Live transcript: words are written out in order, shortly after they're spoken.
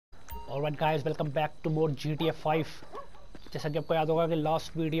Alright guys, welcome back to more GTA 5। जैसा कि आपको याद होगा कि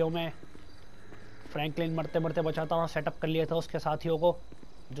लास्ट वीडियो में फ्रैंकलिन मरते मरते बचा था और सेटअप कर लिया था उसके साथियों को,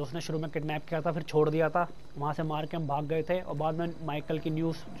 जो उसने शुरू में किडनैप किया था, फिर छोड़ दिया था। वहाँ से मार के हम भाग गए थे और बाद में माइकल की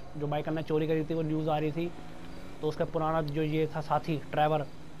न्यूज़, जो माइकल ने चोरी करी थी, वो न्यूज़ आ रही थी। तो उसका पुराना जो ये था साथी ट्रेवर,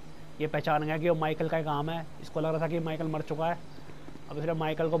 ये पहचान गया कि वो माइकल का काम है। इसको लग रहा था कि माइकल मर चुका है। अब इसने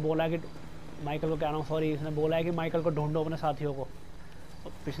माइकल को बोला कि माइकल को, कह रहा हूँ सॉरी, इसने बोला है कि माइकल को ढूंढो अपने साथियों को।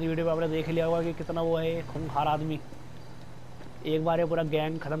 पिछली वीडियो में आपने देख लिया होगा कि कितना वो है खूंखार आदमी। एक बार ये पूरा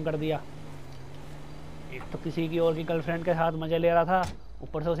गैंग ख़त्म कर दिया। एक तो किसी की और की गर्लफ्रेंड के साथ मज़े ले रहा था,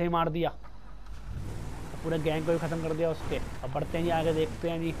 ऊपर से उसे ही मार दिया। तो पूरे गैंग को भी ख़त्म कर दिया उसके। अब बढ़ते हैं जी आगे, देखते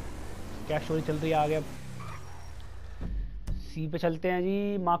हैं जी क्या स्टोरी चल रही है आगे। अब सी पे चलते हैं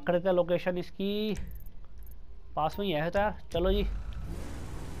जी, मार्क करते हैं लोकेशन इसकी, पास में ही है यार। चलो जी।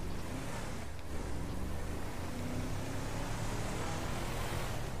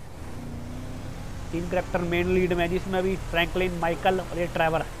 तीन कैरेक्टर मेन लीड में, जिसमें अभी फ्रैंकलिन, माइकल और ये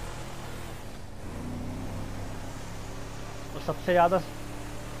ट्रेवर। और सबसे ज़्यादा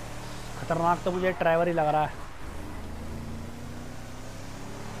खतरनाक तो मुझे ट्रेवर ही लग रहा है।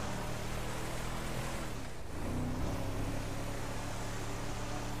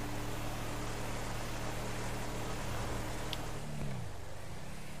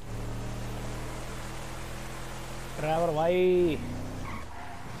 ट्रेवर भाई,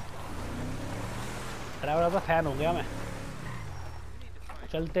 ट्रेवर का फैन हो गया मैं।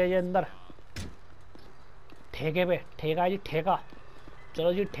 चलते हैं जी अंदर, ठेके पे। ठेका जी, ठेका।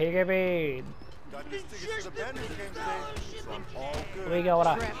 चलो जी ठेके पे। वही क्या हो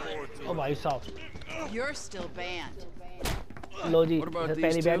रहा है? ओ भाई साहब, लो जी,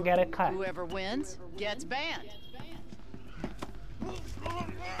 पहली बैन क्या रखा है?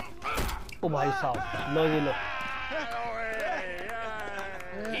 ओ भाई साहब, लो जी लो।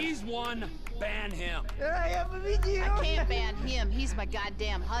 He's one. Ban him. I can't ban him. He's my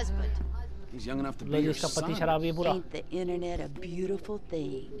goddamn husband. He's young enough to be your son. Ain't the internet a beautiful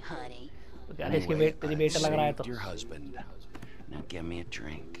thing, honey? Anyway, I saved your husband. Now give me a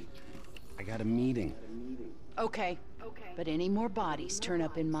drink. I got a meeting. Okay. But any more bodies turn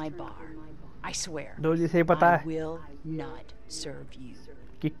up in my bar, I swear, दो जी से पता है I will not serve you.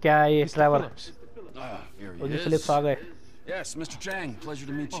 कि क्या है ये Trevor. Here और he ji is. Philips आ गए। Yes, Mr. Chang. Pleasure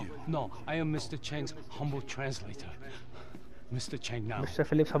to meet you. No, I am Mr. Chang's humble translator. Mr. Chang now. Mister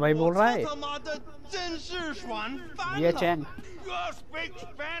Philips हमारी बोल रहा है। ये Chang.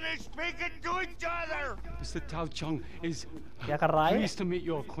 Mr. Tao Chung is क्या कर रहा है? pleased to meet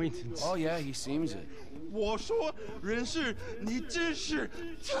your acquaintance. Oh yeah, he seems it. 我说人事，你真是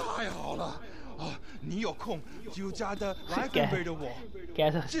太好了啊！你有空就加的来跟陪着我，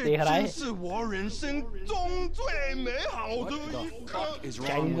 कैसे 这 देख रहा 真 है? 是我人生中最美好的 What the 一刻。 fuck is wrong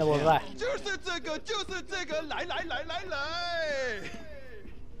Chinese में with बोल him? रहा है।就是这个，来来来来来。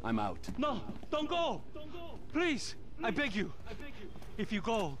 I'm out. No, don't go. Please, I beg you. If you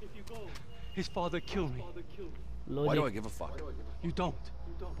go, his father killed me. Low Why do I ji. give a fuck? You don't.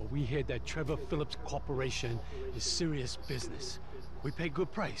 But we hear that Trevor Phillips Corporation is serious business. We pay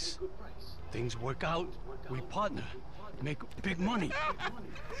good price. Things work out, we partner, make big money.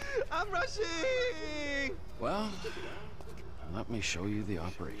 I'm rushing. Well, let me show you the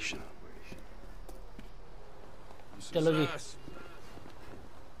operation. चलो जी।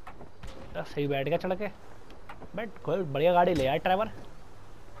 सही बैठ गया चढ़ के। बैठ, कोई बढ़िया गाड़ी ले यार Trevor.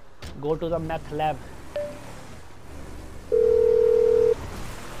 Go to the math lab.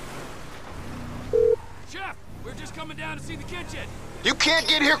 Chef, we're just coming down to see the kitchen. You can't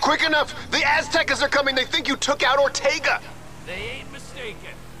get here quick enough! The Aztecas are coming! They think you took out Ortega! They ain't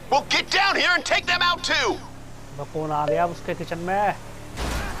mistaken. Well, get down here and take them out too! कौन आ गया उसके kitchen में?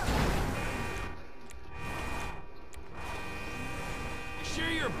 You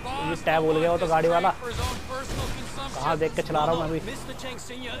sure your boss tab बोल गया वो तो गाड़ी वाला। for his own personal consumption? कहाँ देख के चला रहा हूँ मैं अभी। Mr. Chang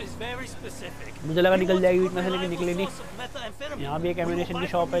Senior is very specific. मुझे लगा निकल जाएगी बीच में से, लेकिन निकली नहीं। Source of methamphetamine. यहाँ भी एक We will एम्यूनेशन की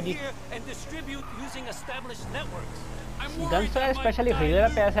buy शॉप from है जी। here and distribute using established networks. I'm gun worried तो that my स्पेशली खरीद रहा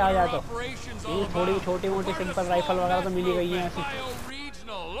है, पैसे आ जाए तो। operations ये all थोड़ी about. छोटी मोटी सिंपल राइफल वगैरह तो मिल ही गई हैं ऐसी।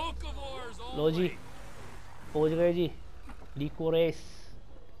 Bioregional locavores लो जी, only. पहुँच गए जी डिकोरेस।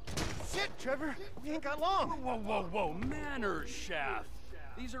 Shit, Trevor, we ain't got long. Whoa, manners, chef.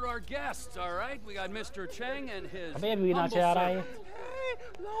 These are our guests, all right? We got Mr. Chang and his अबे अभी humble नाचे आ रहा है ये। servant. Hey,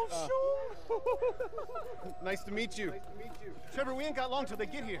 Lao Shu. Nice to meet you. Trevor, we ain't got long till they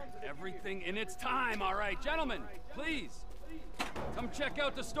get here. Everything in its time, all right. Gentlemen, please, come check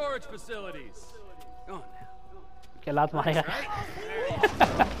out the storage facilities. Go on now. क्या लात मारेगा?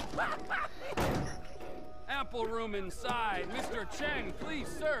 ample room inside. Mr. Cheng, please,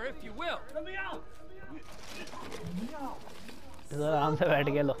 sir, if you will. Let me out. आराम से बैठ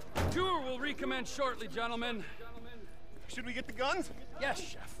गए लो. Tour will recommence shortly, gentlemen. Should we get the guns? Yes,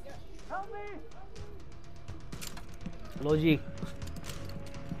 chef. Help me. Low ji.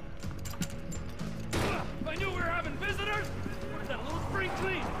 If I knew we were having visitors, what is that, a little spring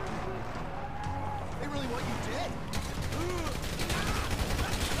clean? They really want you dead?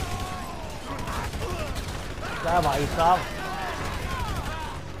 क्या भाई साहब.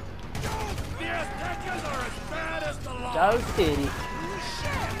 The Aztecas are as bad as the law. चल तेरी.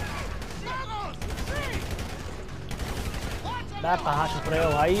 मैं कहाँ छुप रहे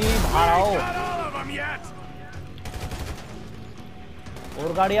हो भाई, बाहर आओ. Not all of them yet.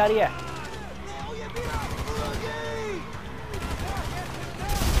 और गाड़ी आ रही है.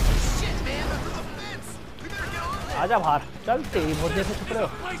 आजा बाहर. चल तेरी, बहुत देर से छुप रहे हो.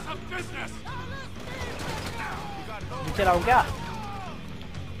 Place of business. नीचे लाऊं क्या?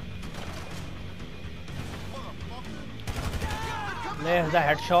 There's the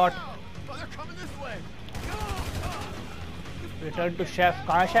headshot. Oh, they're coming this way. Return to chef.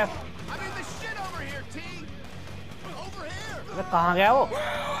 कहाँ है chef? I mean the shit over here, T. Over here. अरे कहाँ गया वो?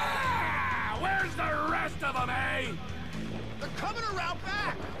 Where's the rest of them, eh? They're coming around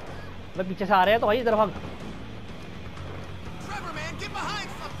back. मैं पीछे से आ रहे हैं तो भाई इधर भाग. Trevor, man, get behind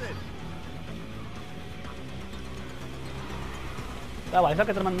something. क्या भाई साहब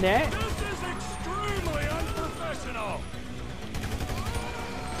कितने बंदे हैं? This is extremely unprofessional.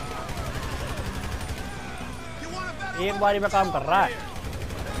 You want a better एक बारी में काम कर रहा है.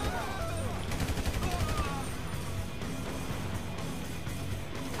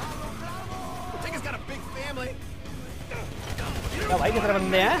 Tigger's got a big family. क्या भाई कितने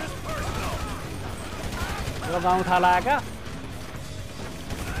बंदे हैं? तो गाँव उठा लाया क्या?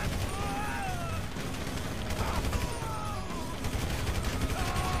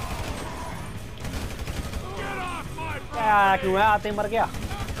 क्या क्यों है? आते ही मर गया.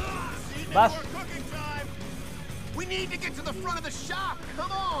 बस. Cooking time. We need to get to the front of the shop.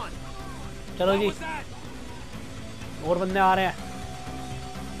 Come on. चलो जी. और बंदे आ रहे हैं.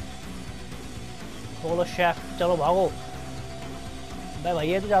 बोलो शेफ, चलो भागो. भाई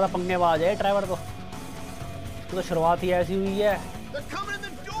भैया तो ज़्यादा पंगेबाज है ट्रेवर तो. तो शुरुआत ही ऐसी हुई है. They're coming in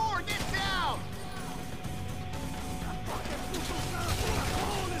the door. Get down.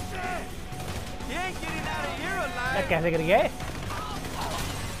 You ain't getting out of here alive. क्या कैसे कर गए?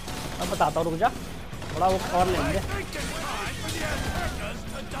 अब बताता हूँ, रुक जा. थोड़ा वो और लेंगे. I think it's time for the Aztecas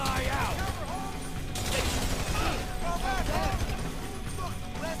to die out.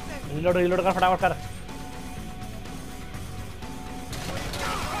 Reload reload कर फटाफट कर.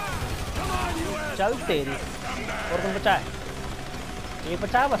 चल तेरी. और कौन बचा है? एक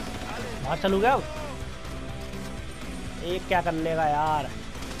बचा है बस. बाहर चलू गया अब. एक क्या कर लेगा यार.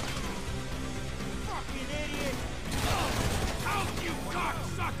 Out, you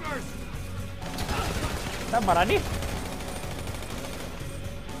cocksuckers! सब मरा नहीं.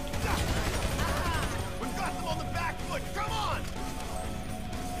 We've got them on the back foot. Come on.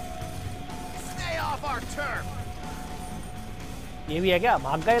 Stay off our turf. ये भी है क्या?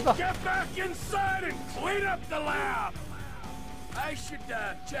 भाग गए तो. Get back inside and clean up the lab! I should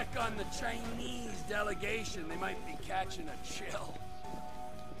check on the Chinese delegation. They might be catching a chill.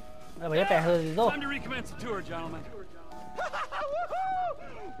 अरे भैया पैसे दे दो. Time to recommence the tour, gentlemen.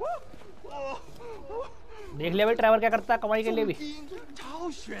 देख लिया भाई ट्रैवर क्या करता है कमाई के लिए भी.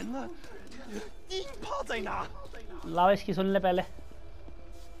 लाओ इसकी सुन ले पहले.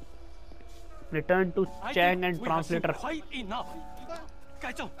 Return to Chang and translator. Quite enough.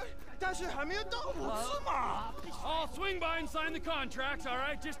 该正。但是还没有到5次嘛。 I'll swing by and sign the contracts, all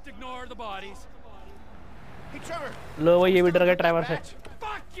right? Just ignore the bodies. Hey Trevor. लो भाई ये भी डर गए ट्रैवर से.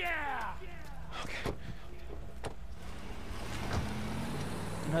 Fuck yeah!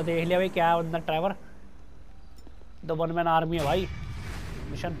 इन्होंने देख लिया भाई क्या है अंदर Trevor. The one man army है भाई.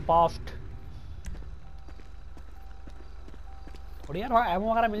 Mission past. थोड़ी यार वहाँ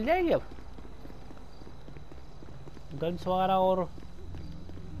एमो वगैरह मिल जाएगी अब. गन्स वगैरह और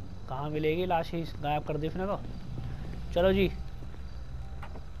कहाँ मिलेगी? लाश ही गायब कर दी इसने तो. चलो जी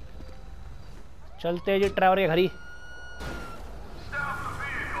चलते जी ट्रैवर के घर ही.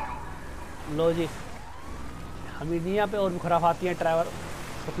 लो जी हमीदिया पे और भी खराब आती हैं. ट्रैवर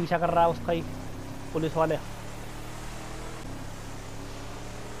तो पीछा कर रहा है उसका ही पुलिस वाले.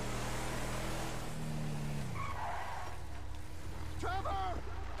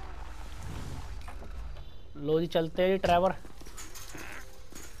 लो जी चलते हैं जी ट्रैवर.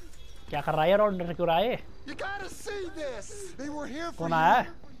 क्या कर रहा है यार? और डर क्यों रहा है? You gotta see this. They were here for कौन आया है?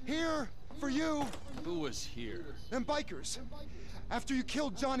 Here for you. Who was here? Them bikers. After you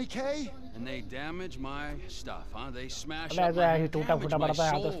killed Johnny K? And they damage my stuff, huh? They smash अबे up ऐसा my, ही टूटा damage फूटा my पड़ता है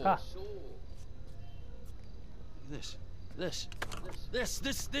हाथ soul. उसका.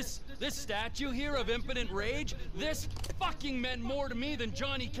 This statue here of impotent rage, this fucking meant more to me than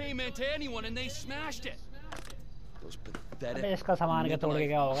Johnny K meant to anyone, and they smashed it. Those pathetic, अबे इसका सामान क्या तोड़ के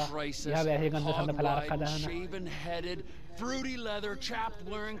क्या होगा? यह वैसे ही गंदे संदे फैला रखा था ना. shaven-headed, fruity leather,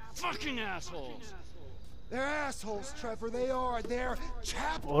 chapped-wearing fucking assholes. They're assholes, Trevor. They are. They're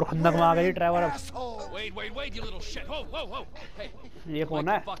और खंदक में आ गई ट्रेवर अब. assholes. Wait, you little shit. Whoa. Hey. ये कौन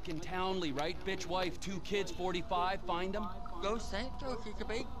है? Fucking Townley, right? Bitch wife, 2 kids, 45. Find them. Los Santos is a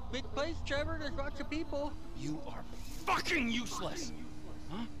big place, Trevor. There's lots of people. You are fucking useless.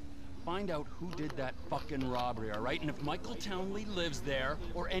 Huh? Find out who did that fucking robbery, all right? And if Michael Townley lives there,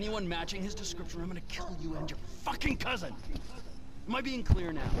 or anyone matching his description, I'm gonna kill you and your fucking cousin. Am I being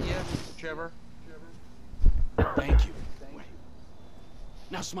clear now? Yes, Trevor. Thank you. Wait.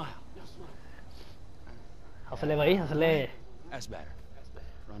 Now smile. हंसले भाई हंसले. That's better.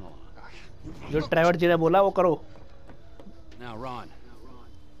 Run along. जो Trevor जी ने बोला वो करो. Now, Ron,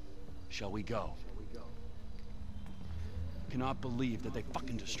 shall we go? Cannot believe that they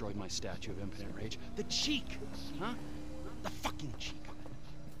fucking destroyed my statue of impotent rage. The cheek, huh? The fucking cheek.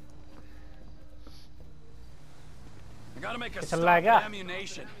 I gotta make a stop at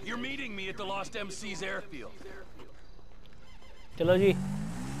ammunition. You're meeting me at the Lost MC's airfield. चलो जी.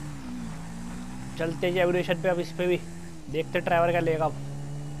 चलते जी एविडेशन पे अब इस पे भी देखते Trevor का लेगा अब.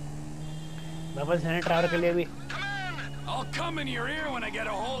 वेपन्स हैं ट्रेवर के लिए भी. I'll come in your ear when I get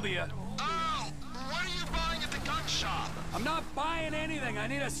a hold of you. Oh, what are you buying at the gun shop? I'm not buying anything. I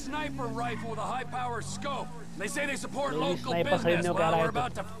need a sniper rifle with a high-power scope. They say they support Maybe local sniper business. खरीदने को कह Well, रहा है we're तो.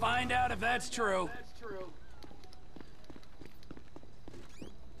 about to find out if that's true.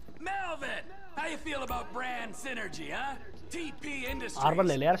 Melvin, how you feel about brand synergy, huh? TP Industries. Armour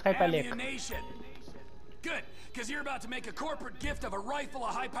ले ले यार इसका पहले एक. Ammunition. Good, because you're about to make a corporate gift of a rifle,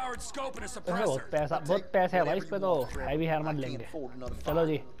 a high-powered scope, and a इसमें suppressor. बहुत पैसा है भाई इस पे तो. हैवी आर्मर लेंगे. चलो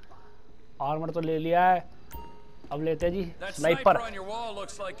जी. आर्मर तो ले लिया है. अब लेते हैं जी That sniper. sniper on your wall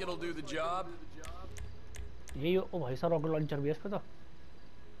looks like it'll do the job. ये ओ भाई साहब रॉकेट लॉन्चर भी है इस पे तो.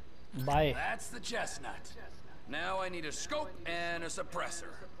 Bye. That's the chestnut. Now I need a scope and a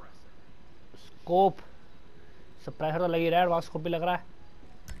suppressor. Scope. Suppressor तो लग ही रहा है. एडवांस स्कोप भी लग रहा है.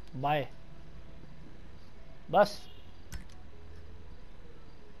 बाय. बस.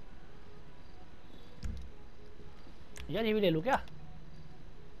 यार ये भी ले लूं क्या?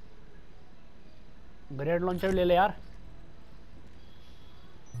 ग्रेनेड लॉन्चर भी ले ले यार.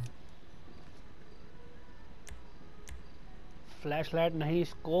 फ्लैश लाइट नहीं.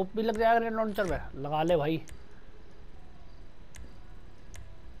 स्कोप भी लग जाएगा ग्रेनेड लॉन्चर में. लगा ले भाई.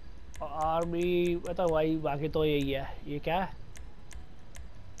 आर्मी तो भाई बाकी तो यही है. ये क्या है?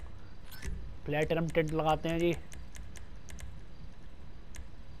 प्लेटिनम टेंट लगाते हैं जी.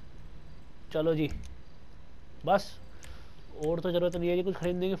 चलो जी. बस और तो जरूरत नहीं है जी कुछ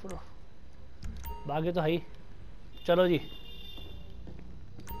खरीदने की. फिर बाकी तो है ही. चलो जी.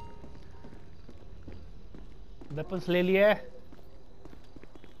 वेपन्स ले लिए.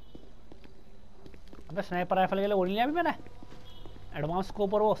 अबे स्नाइपर राइफल के लिए वो नहीं लिया अभी मैंने. एडवांस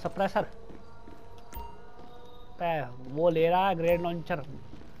स्कोप और वो सप्रेसर. वो ले रहा है ग्रेनेड लॉन्चर.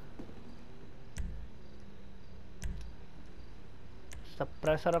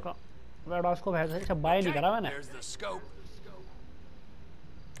 सप्रेसर का एडवांस स्कोप है. सब बाय नहीं करा मैंने.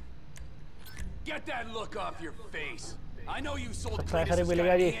 Get that look off your face. I know you sold Suppressor Cletus भी this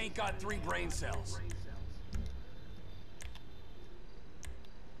लेगा guy. Ji. He ain't got 3 brain cells.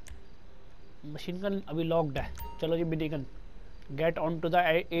 Machine gun अभी लॉक्ड है. चलो जी mini gun. Get on to the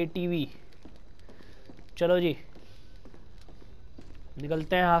ATV. चलो जी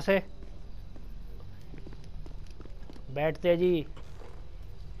निकलते हैं यहाँ से. बैठते हैं जी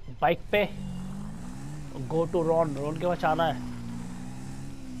बाइक पे. Go to Ron. रॉन के पास आना है.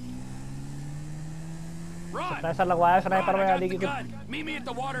 पैसा लगवाया स्नाइपर में आने की कहाँ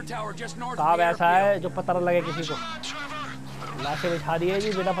ऐसा है जो पता न लगे किसी को. लाशें बिछा दिए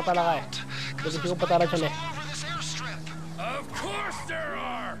जी बिना पता लगाए तो किसी को पता न चले.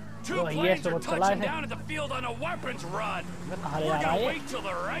 तो ये तो चला है. मैं कहाँ ले आ रहा है ये.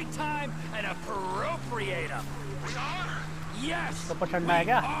 तो पछड़ना है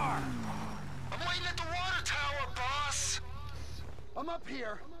क्या?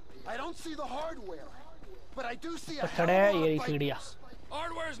 चढ़े ये रही सीढ़ियाँ.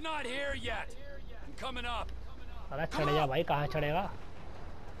 अरे चढ़े जा भाई. कहाँ चढ़ेगा?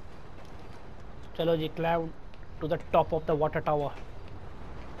 चलो जी climb to the top of the water tower.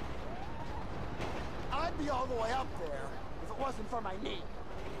 be all the way up there if it wasn't for my knee.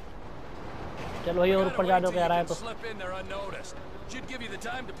 चलो ये और ऊपर जाने को कह रहा है तो slip in there unnoticed. Should give you the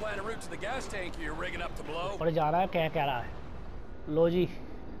time to plan a route to the gas tank you're rigging up to blow. ऊपर जा रहा है क्या कह रहा है लो जी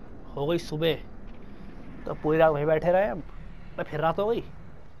हो गई सुबह तो पूरी रात वहीं बैठे रहे अब फिर रात हो गई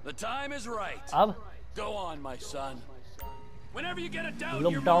The time is right. अब Go on, my son. Whenever you get a doubt in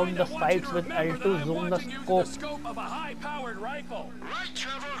look your down mind, the I want you sights to with remember L2 that I'm zoom the watching you through the scope. scope of a high-powered rifle. Right,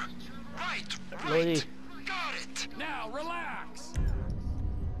 Trevor. Right. Low ji Got it. Now relax.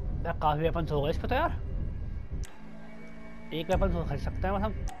 यार काफी weapons हो गए इस पे तो यार एक weapon तो खरीद सकते हैं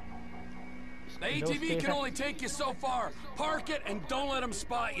हम The ATV can only take you so far. Park it and don't let them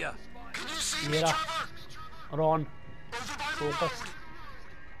spot you. Can you see me, मेरा Trevor? Ron Over by the focus road.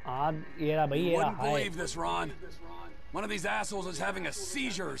 आज ये रहा भाई You ये रहा wouldn't hi believe this, Ron. One of these assholes is having a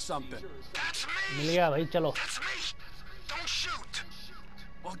seizure or something. That's mill me. गया भाई चलो That's me. Don't shoot.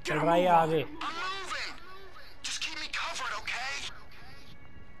 Well, चल get a रहा है move आगे on. I'm moving. Just keep me covered, okay?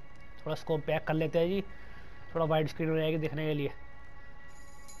 थोड़ा scope back कर लेते हैं जी थोड़ा वाइड स्क्रीन हो जाएगी देखने के लिए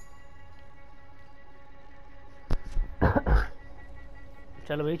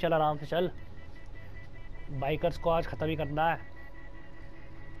चल भाई चल आराम से चल बाइकर्स को आज खत्म ही करना है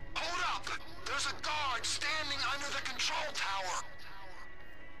Hold up. There's a guard standing under the control tower.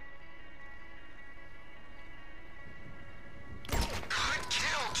 Good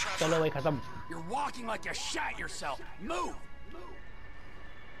kill, Trevor. चलो भाई खत्म You're walking like you shat yourself. Move.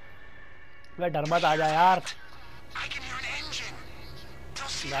 वे डर मत आ जा यार I can hear an engine.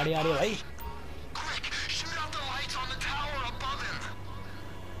 They'll see गाड़ी आ रही है भाई Quick, shoot out the lights on the tower above him.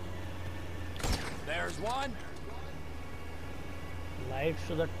 There's one. Lights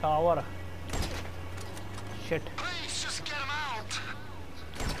to the tower shit Please, just get him out.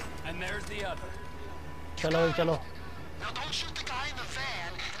 And there's the other. चलो भाई चलो Now don't shoot the guy in the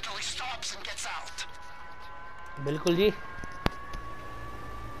van until he stops and gets out. बिल्कुल जी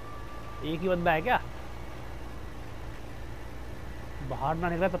एक ही बंदा है क्या बाहर ना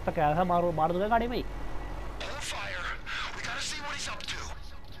निकला तब तक क्या था मार दोगे गाड़ी में ही Hold fire. We gotta see what he's up to.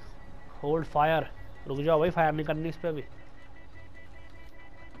 Hold fire रुक जाओ भाई फायर नहीं करनी इस पे अभी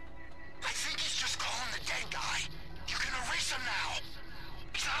I think he's just calling the dead guy. You can erase him now.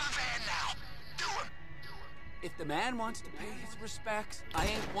 He's out of the van now. Do him. If the man wants to pay his respects, I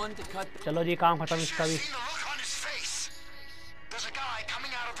ain't one to cut. चलो जी काम खत्म You इसका should भी have seen the look on his face. There's a guy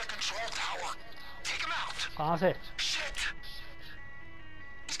coming out of the control tower. Take him out. कहाँ से Shit.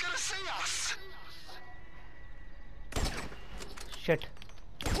 He's gonna see us. Shit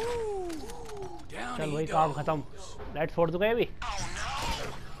Down चल he भाई काम goes. खत्म लाइट फोड़ दूंगा अभी Oh no!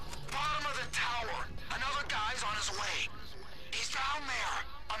 Bottom of the tower. Another guy's on his way. He's down there,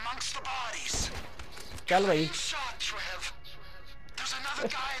 amongst the bodies. चल भाई Getting shot, Trev. There's another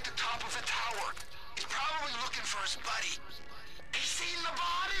guy at the top of the tower. He's probably looking for his buddy. He's seen the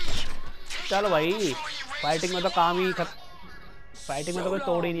body. Take चल him out भाई before he raises fighting में the तो काम ही alarm. Fighting में तो कोई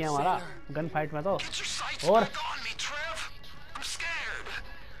तोड़ ही नहीं है हमारा गन फाइट में तो Get your sights और back on me, Trev. I'm scared.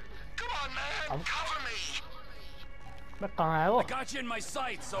 Come on, man. Cover me. मैं कहाँ है वो I got you in my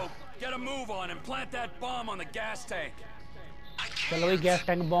sights, so get a move on and plant that bomb on the gas tank. I can't. चलो भाई gas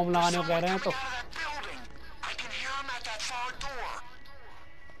tank bomb लगाने को कह रहे हैं तो Coming out of that building. I can hear him at that far door.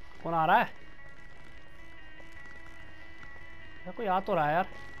 कौन आ रहा है कोई आ तो रहा है यार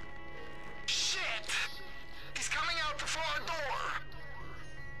Shit! He's coming out the far door.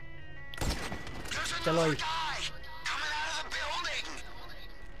 There's चलो another भाई guy coming out of the building.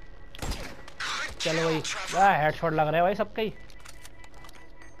 Good चलो भाई kill, Trevor. हेडशॉट लग रहा है भाई सबका ही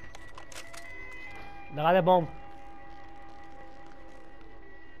लगा दे bomb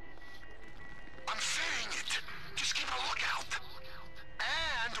I'm fitting it. Just keep a lookout.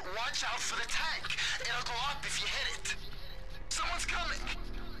 And watch out for the tank. It'll go up if you hit it. Someone's coming.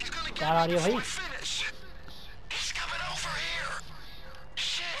 He's gonna get car uh me रही है before भाई we finish. He's coming over here.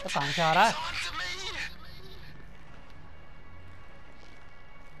 Shit. तो कहाँ से आ रहा है He's onto me.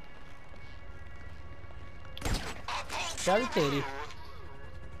 I'll pull चल through. तेरी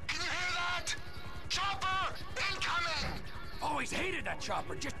Can you hear that? Chopper incoming. Always hated that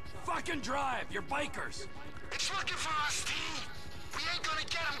chopper. Just fucking drive. You're bikers. It's looking for us, T. We ain't gonna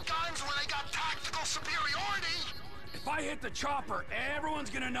get them guns when they got tactical superiority. If I hit the chopper, everyone's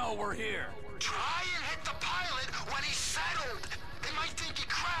gonna know we're here. Try and hit the pilot when he's settled. They might think he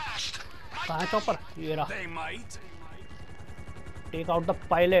crashed. कहाँ है chopper ये रहा They might. Take out the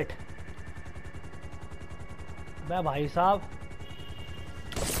pilot बे भाई साहब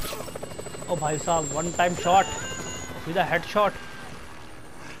ओ भाई साहब one time shot सीधा head shot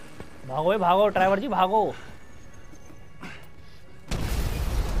भागो भाई भागो ड्राइवर जी भागो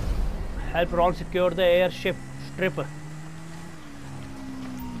help Ron secure the airship strip.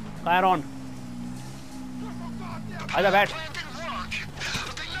 कहाँ है रॉन? आजा बैठ।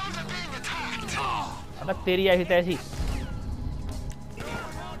 अगर तेरी ऐसी तैसी।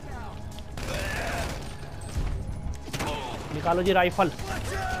 निकालो जी rifle.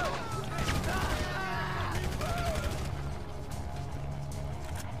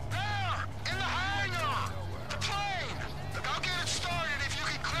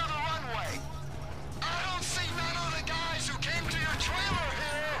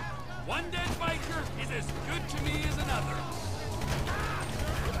 One dead biker is as good to me as another.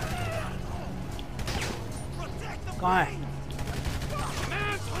 कहाँ है?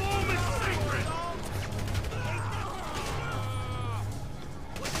 Man's home is sacred.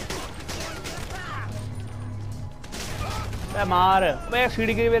 मैं मार। मैं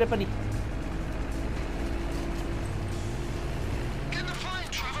सीढ़ी गिरी मेरे पर नहीं।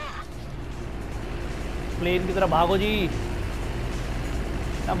 प्लेन की तरफ भागो जी।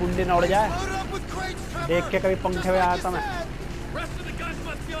 मुंडे न उड़ जाए। देख के कभी पंखे में आया था मैं।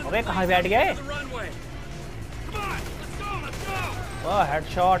 अबे कहाँ बैठ गए? ओह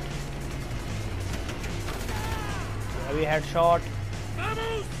हेडशॉट। अभी हेडशॉट।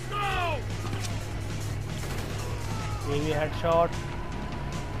 ये भी हेडशॉट।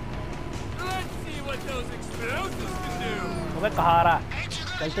 अबे कहाँ आ रहा?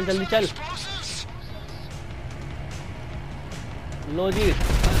 चल चल जल्दी चल। लो जी।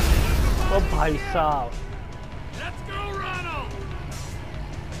 ओ भाई साहब।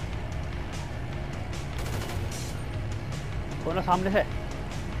 कौन है सामने से?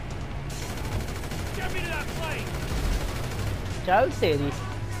 चल तेरी।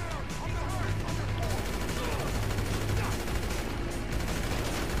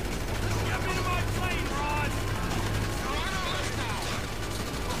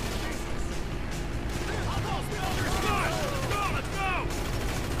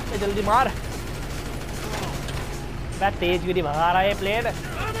 जल्दी मार। मैं तेज भी नहीं भगा रहा है प्लेन।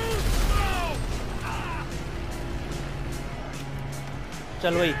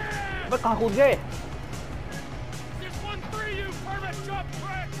 चल भाई। मैं कहाँ कूद गए?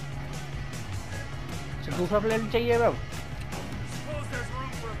 दूसरा प्लेन चाहिए अब।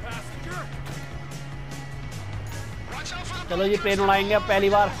 चलो ये प्लेन उड़ाएंगे अब पहली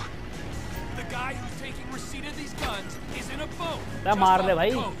बार। मार ले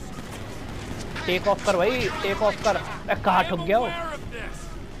भाई। टेक ऑफ कर भाई, टेक ऑफ कर। मैं कहाँ ठुक गया हूँ?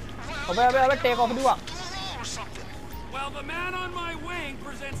 अबे अबे अबे टेक ऑफ नहीं हुआ।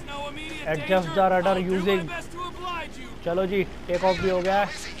 Adjust the rudder using. चलो जी टेक ऑफ भी हो गया है।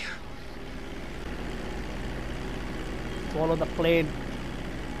 Follow the plane.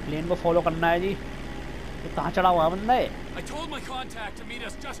 प्लेन को फॉलो करना है जी। ये कहाँ चढ़ा हुआ बंदा है?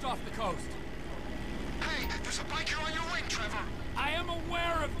 Hey, there's a biker on your wing, Trevor. I am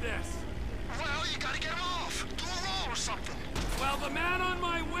aware of this. Well, you gotta get him off. Do a roll or something. Well, the man on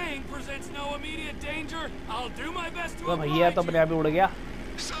my wing presents no immediate danger. I'll do my best to oblige भैया तो अपने आप ही उड़ गया।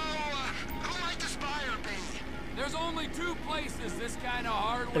 So, who might this buyer be? There's only two places this kind of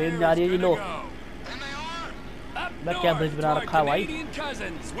hardware train जा रही है जी is low. gonna go. And they are? Up मैं क्या ब्रिज बना north to रखा है our भाई? Canadian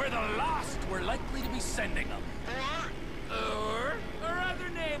cousins, where the lost were likely to be sending them. Or other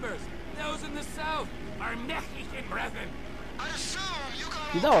neighbors, those in the south, our Mexican brethren. I assume you got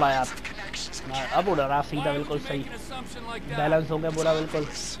सीधा all उड़ा kinds यार। of connections in हाँ, अब उड़ रहा सीधा Why would बिल्कुल you सही। make an assumption like that? Balance हो गया पूरा बिल्कुल।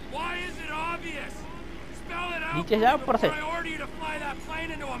 Why is it obvious? Spell it out नीचे जा ऊपर से। before I order you to fly that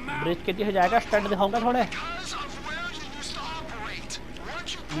plane into a mountain. Bridge के नीचे जाएगा। स्टंट दिखाऊंगा थोड़े। because of where you used to operate. Weren't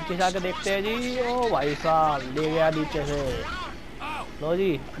you नीचे जाके देखते हैं जी। ओ भाई साहब ले गया नीचे से। Oh, low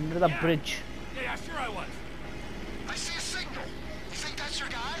ji under the bridge. yeah, sure I was. I see a signal. You think that's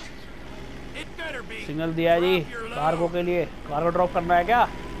your guy? It better be. Signal दिया है जी कार्गो के लिए। कार्गो ड्रॉप करना है क्या?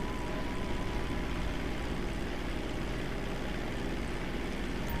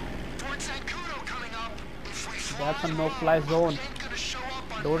 Fort Zancudo coming up. If we fly That's a low, no-fly zone. ain't gonna show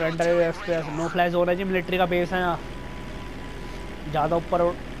up on don't enter air space. No fly zone है जी। Military का base है यहाँ। ज़्यादा ऊपर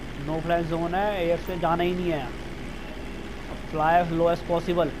नो फ्लाई जोन है। एयर से जाना ही नहीं है। Fly as low as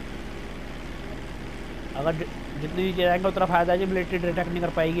possible. अगर जितनी नीचे जाएंगे उतना फायदा है जी। मिलिट्री डिटेक्ट नहीं कर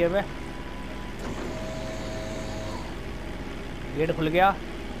पाएगी हमें। गेट खुल गया।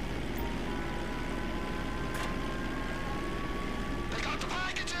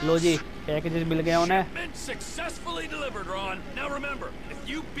 लो जी पैकेजेस मिल गए उन्हें। Shipment successfully delivered, Ron. Now remember, if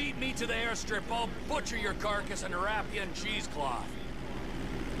you beat me to the airstrip, I'll butcher your carcass and wrap you in cheesecloth.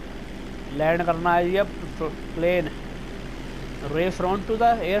 Land करना है जी अब plane. Race round to the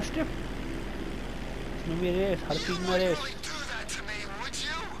air strip. इसमें भी race, हर चीज में race. really do that to me, would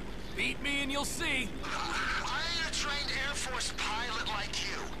you? Beat me and you'll see. I ain't a trained Air Force pilot like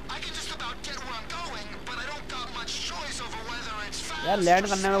you. I can just about get where I'm going, but I don't got much choice over whether it's fast यार land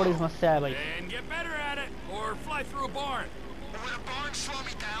करने में बड़ी समस्या है भाई. And get better at it, or fly through a barn. Would a barn slow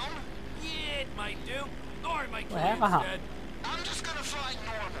me down? Yeah, it might do. Or it might kill है you कहाँ? instead. I'm just gonna fly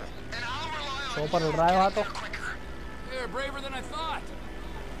normal, and I'll rely on ऊपर you उड़ रहा है वहाँ तो. getting there quicker. You're braver than I thought.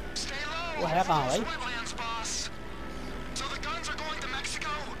 Stay low. वो है कहाँ भाई? Wetlands, boss. So the guns are going to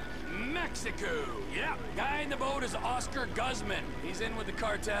Mexico? Mexico. Yeah. Guy in the boat is Oscar Guzman. He's in with the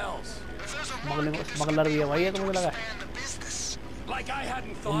cartels. If there's a smuggler भी है भाई ये तो मुझे लगा. expand the business. Like I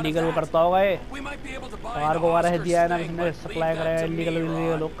hadn't thought of illegal वो that. करता होगा ये. We might be able to buy car the को आ रहा है Oscar दिया है ना stake, इसने but सप्लाई leave कराया that to illegal me,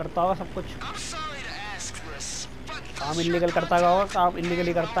 illegal Ron. लोग करता होगा सब कुछ. I'm sorry to ask this, but काम इलीगल करता होगा काम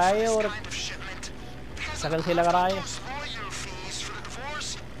इलीगली करता है ये और kind of shipment because शक्ल से लग रहा है. those lawyer fees for the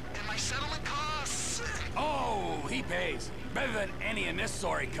divorce and my settlement costs. Oh, he pays. Better than any in this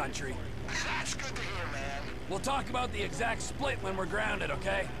sorry country. That's good to hear, man. We'll talk about the exact split when we're grounded,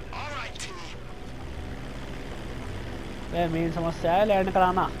 okay? All right, T. ये main समस्या है land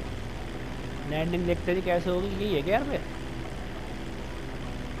कराना. Landing देखते ही कैसे होगी यही है क्या यार. पे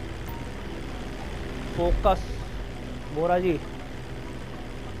focus Bora ji.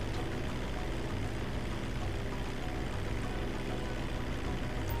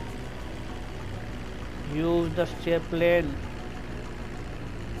 Use the stair plane.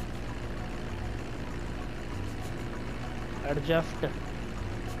 Adjust.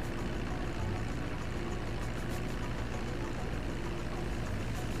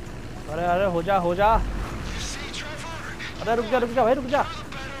 अरे अरे हो जा. You see, Trevor? अरे रुक जा भाई रुक जा.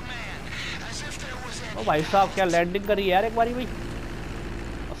 Better man. As if there was O any. भाई साहब क्या लैंडिंग करी यार एक बारी भाई.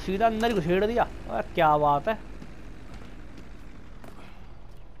 और सीधा अंदर ही घुसेड़ दिया. अरे क्या बात है.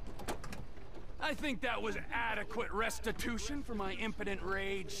 I think that was adequate restitution for my impotent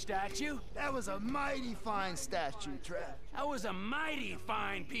rage statue. That was a mighty fine statue, Trev. That was a mighty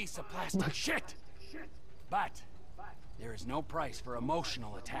fine piece of plastic shit. But there is no price for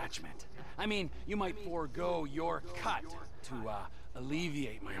emotional attachment. I mean, you might forego your cut to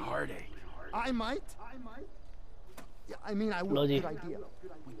alleviate my heartache. I might. Yeah, I mean, I would. Logi. Good idea.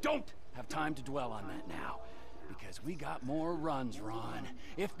 We don't have time to dwell on that now, because we got more runs, Ron.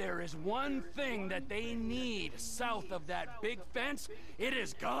 If there is one thing that they need south of that big fence, it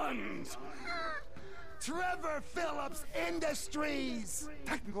is guns. Trevor Phillips Industries.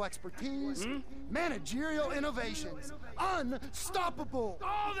 Technical expertise, managerial innovations, unstoppable.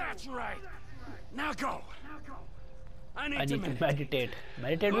 Oh, that's right. Now go. I I need need to to meditate. meditate.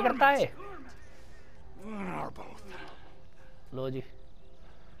 Meditate भी करता है. Or both. Low ji.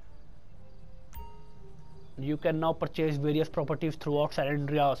 You can now purchase various properties throughout San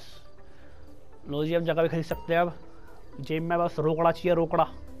Andreas. लो जी हम जगह भी खरीद सकते हैं अब. जेब में बस रोकड़ा चाहिए रोकड़ा.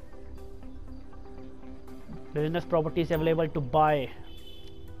 Business properties available to buy.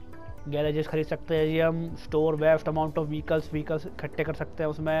 Garages खरीद सकते हैं जी हम. Store waste amount of vehicles इकट्ठे कर सकते हैं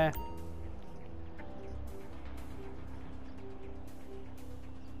उसमें.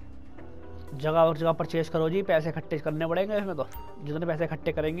 जगह परचेज करो जी. पैसे इकट्ठे करने पड़ेंगे इसमें तो. जितने पैसे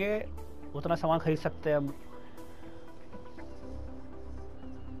इकट्ठे करेंगे उतना सामान खरीद सकते हैं हम.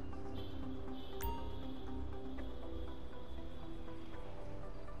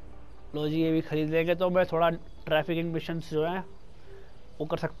 लो जी ये भी खरीद लेंगे तो मैं थोड़ा ट्रैफिकिंग मिशंस जो हैं वो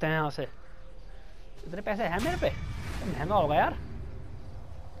कर सकते हैं यहाँ से. इतने पैसे हैं मेरे पे. महंगा होगा यार.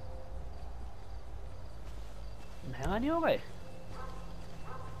 महंगा नहीं होगा.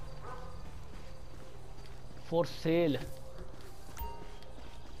 For sale.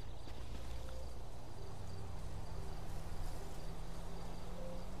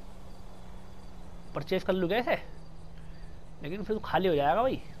 परचेज कर लूँगा ऐसे. लेकिन फिर तो खाली हो जाएगा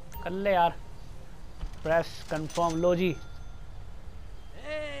भाई. कर ले यार. Press confirm. Low ji.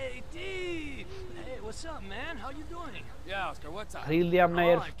 Hey, D! Hey, what's up, man? How you doing? Yeah, Oscar, what's up? खरीद लिया हमने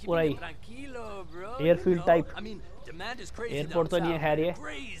एयर I'm keeping पूरा ही. it tranquilo, bro. Airfield You know? type. I mean, demand is crazy Airport down तो नहीं है south. खैर ये.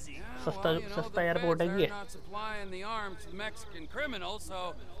 Crazy. सस्ता सस्ता एयरपोर्ट है ये. They're not supplying the arms to the Mexican criminals, so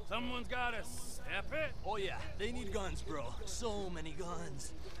someone's got to step it. Oh yeah, they need guns, bro. So many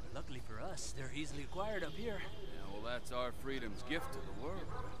guns. Luckily for us, they're easily acquired up here. Yeah, well, that's our freedom's gift to the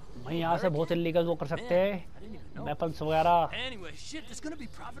world. वहीं यहाँ से बहुत illegal वो कर सकते हैं. Weapons वगैरह. Anyway, shit, it's gonna be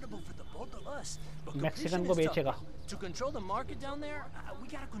profitable for the both of us. But Mexican competition को is tough. बेचेगा. To control the market down there, we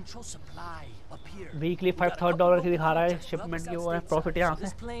gotta control supply up here. Weekly We got a couple $5,000 की local दिखा रहा है contracts to help shipment us की. out वो है stateside. Profit यहाँ So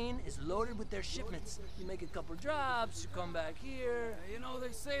this से. plane is loaded with their shipments. You make a couple drops, you come back here. You know,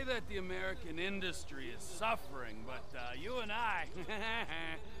 they say that the American industry is suffering, but you and I,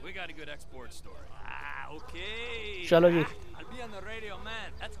 we got a good export story. Okay. चलो जी। I'll be on the radio,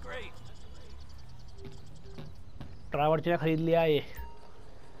 man. That's great. Trevor जी ने खरीद लिया ये।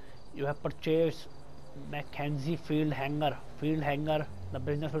 You have purchased Mackenzie field hanger. Field hanger. The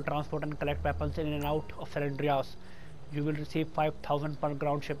business will transport and collect weapons in and out of San Andreas. You will receive 5,000 per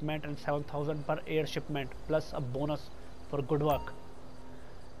ground shipment and 7,000 per air shipment, plus a bonus for good work.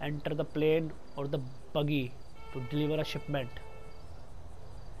 Enter the plane or the buggy to deliver a shipment.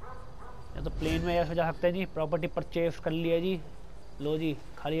 या तो plane में ऐसे जा सकते हैं जी। Property purchase कर लिया जी। लो जी,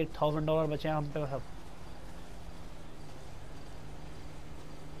 खाली $1,000 बचे हैं हम पे सब।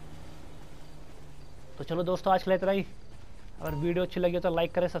 तो चलो दोस्तों, आज के लिए इतना ही। अगर वीडियो अच्छी लगी तो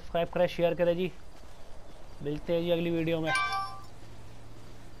लाइक करें, सब्सक्राइब करें, शेयर करें जी। मिलते हैं जी अगली वीडियो में।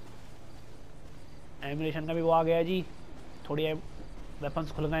 एनिमेशन का भी वो आ गया जी, थोड़ी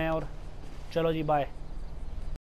वेपन्स खुल गए हैं। और चलो जी, बाय।